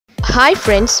Hi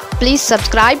friends, please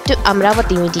subscribe to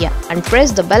Amaravathi Media and press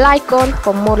the bell icon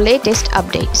for more latest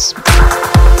updates.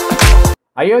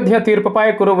 Ayodhya తీర్పుపై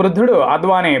కురు వృద్ధుడు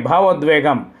అద్వానీ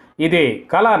భావోద్వేగం. ఇది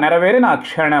కల నెరవేరిన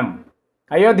క్షణం.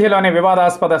 అయోధ్యలోని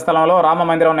వివాదాస్పద స్థలంలో రామ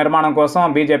మందిరం నిర్మాణం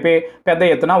కోసం బీజేపీ పెద్ద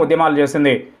ఎత్తున ఉద్యమాలు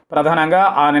చేసింది. ప్రధానంగా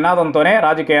ఆ నినాదంతోనే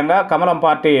రాజకీయంగా కమలం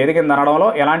పార్టీ ఎదిగిందనడంలో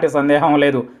ఎలాంటి సందేహం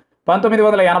లేదు.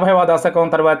 1980వ దశకం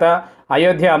తర్వాత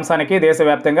అయోధ్య అంశానికి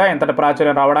దేశవ్యాప్తంగా ఇంతటి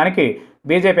ప్రాచుర్యం రావడానికి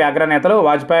బీజేపీ అగ్రనేతలు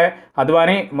వాజ్పేయి,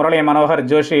 అద్వానీ, మురళీ మనోహర్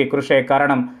జోషి కృషే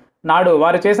కారణం. నాడు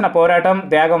వారు చేసిన పోరాటం,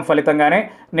 త్యాగం ఫలితంగానే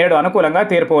నేడు అనుకూలంగా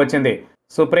తీర్పు వచ్చింది.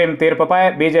 Supreme తీర్పుపై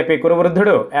BJP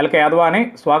కురువృద్ధుడు LK Advani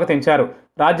స్వాగతించారు.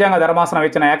 రాజ్యాంగ ధర్మాసనం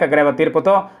ఇచ్చిన ఏకగ్రీవ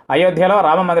తీర్పుతో అయోధ్యలో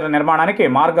రామమందిర నిర్మాణానికి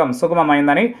మార్గం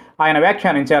సుగమమైందని ఆయన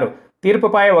వ్యాఖ్యానించారు.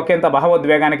 తీర్పుపై ఒకంత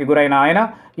భావోద్వేగానికి గురైన ఆయన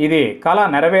ఇది కళ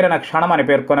నెరవేరిన క్షణమని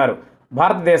పేర్కొన్నారు.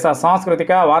 భారతదేశ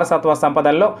సాంస్కృతిక వారసత్వ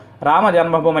సంపదల్లో రామ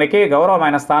జన్మభూమికి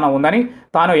గౌరవమైన స్థానం ఉందని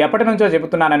తాను ఎప్పటి నుంచో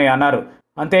చెబుతున్నానని అన్నారు.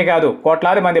 అంతేకాదు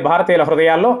కోట్లాది మంది భారతీయుల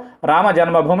హృదయాల్లో రామ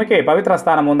జన్మభూమికి పవిత్ర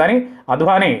స్థానం ఉందని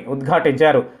అద్వానీ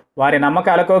ఉద్ఘాటించారు. వారి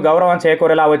నమ్మకాలకు గౌరవం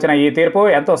చేకూరేలా వచ్చిన ఈ తీర్పు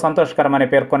ఎంతో సంతోషకరమని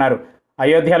పేర్కొన్నారు.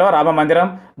 అయోధ్యలో రామ మందిరం,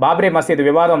 బాబ్రీ మసీద్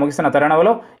వివాదం ముగిసిన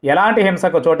తరుణంలో ఎలాంటి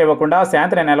హింసకు చోటివ్వకుండా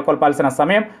శాంతిని నెలకొల్పాల్సిన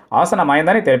సమయం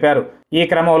ఆసనమైందని తెలిపారు. ఈ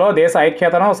క్రమంలో దేశ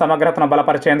ఐక్యతను, సమగ్రతను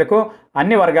బలపరిచేందుకు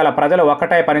అన్ని వర్గాల ప్రజలు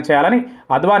ఒక్కటై పనిచేయాలని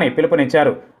అద్వానీ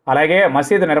పిలుపునిచ్చారు. అలాగే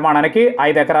మసీదు నిర్మాణానికి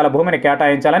 5 ఎకరాల భూమిని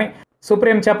కేటాయించాలని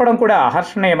సుప్రీం చెప్పడం కూడా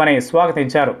హర్షణీయమని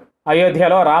స్వాగతించారు.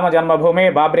 అయోధ్యలో రామ జన్మభూమి,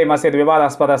 బాబ్రీ మసీద్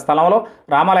వివాదాస్పద స్థలంలో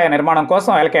రామాలయ నిర్మాణం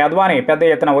కోసం ఎల్కే అద్వానీ పెద్ద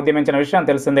ఎత్తున ఉద్యమించిన విషయం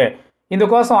తెలిసిందే.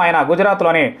 ఇందుకోసం ఆయన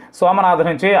గుజరాత్లోని సోమనాథ్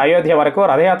నుంచి అయోధ్య వరకు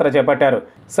రథయాత్ర చేపట్టారు.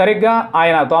 సరిగ్గా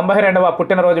ఆయన 92వ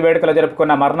పుట్టినరోజు వేడుకలు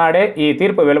జరుపుకున్న మర్నాడే ఈ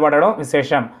తీర్పు వెలువడడం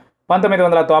విశేషం.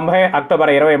 1990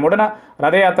 అక్టోబర్ 23న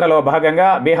రథయాత్రలో భాగంగా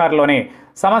బీహార్లోని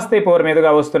సమస్తీపూర్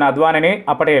మీదుగా వస్తున్న అద్వానీని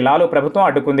అప్పటి లాలూ ప్రభుత్వం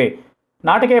అడ్డుకుంది.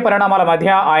 నాటకీయ పరిణామాల మధ్య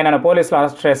ఆయనను పోలీసులు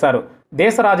అరెస్ట్ చేశారు.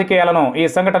 దేశ రాజకీయాలను ఈ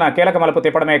సంఘటన కీలక మలుపు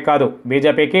తిప్పడమే కాదు,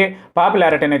 బీజేపీకి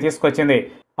పాపులారిటీని తీసుకొచ్చింది.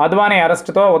 అద్వానీ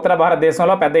అరెస్టుతో ఉత్తర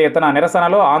భారతదేశంలో పెద్ద ఎత్తున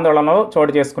నిరసనలు, ఆందోళనలు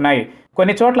చోటు చేసుకున్నాయి.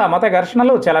 కొన్ని చోట్ల మత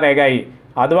ఘర్షణలు చెలరేగాయి.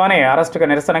 అద్వానీ అరెస్టుకు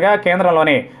నిరసనగా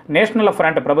కేంద్రంలోని నేషనల్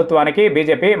ఫ్రంట్ ప్రభుత్వానికి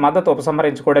బీజేపీ మద్దతు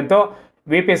ఉపసంహరించుకోవడంతో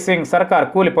వీపీ సింగ్ సర్కార్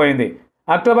కూలిపోయింది.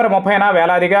 అక్టోబర్ 30న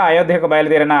వేలాదిగా అయోధ్యకు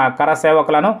బయలుదేరిన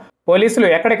కరసేవకులను పోలీసులు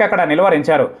ఎక్కడికక్కడ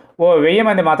నిలువరించారు. ఓ 1000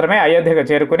 మంది మాత్రమే అయోధ్యకు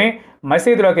చేరుకుని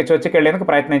మసీదులోకి చొచ్చుకెళ్లేందుకు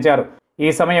ప్రయత్నించారు. ఈ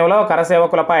సమయంలో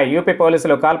కరసేవకులపై యూపీ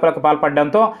పోలీసులు కాల్పులకు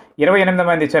పాల్పడడంతో 28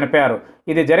 మంది చనిపోయారు.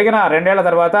 ఇది జరిగిన 2 ఏళ్ల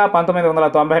తర్వాత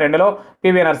 1992లో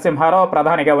పివి నరసింహారావు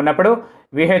ప్రధానిగా ఉన్నప్పుడు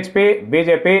విహెచ్పి,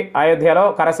 బీజేపీ అయోధ్యలో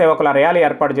కరసేవకుల ర్యాలీ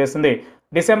ఏర్పాటు చేసింది.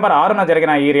 డిసెంబర్ 6న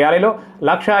జరిగిన ఈ ర్యాలీలో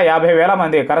 150,000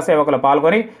 మంది కరసేవకులు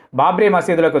పాల్గొని బాబ్రీ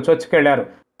మసీదులకు చొచ్చుకెళ్లారు.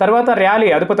 తర్వాత ర్యాలీ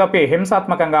అదుపు తప్పి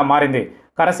హింసాత్మకంగా మారింది.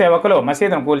 కరసేవకులు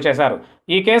మసీదును కూల్చేశారు.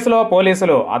 ఈ కేసులో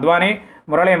పోలీసులు అద్వానీ,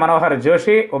 మురళీ మనోహర్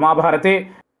జోషి, ఉమాభారతి,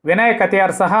 వినయ్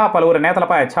కతియార్ సహా పలువురు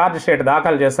నేతలపై ఛార్జ్ షీట్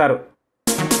దాఖలు చేశారు.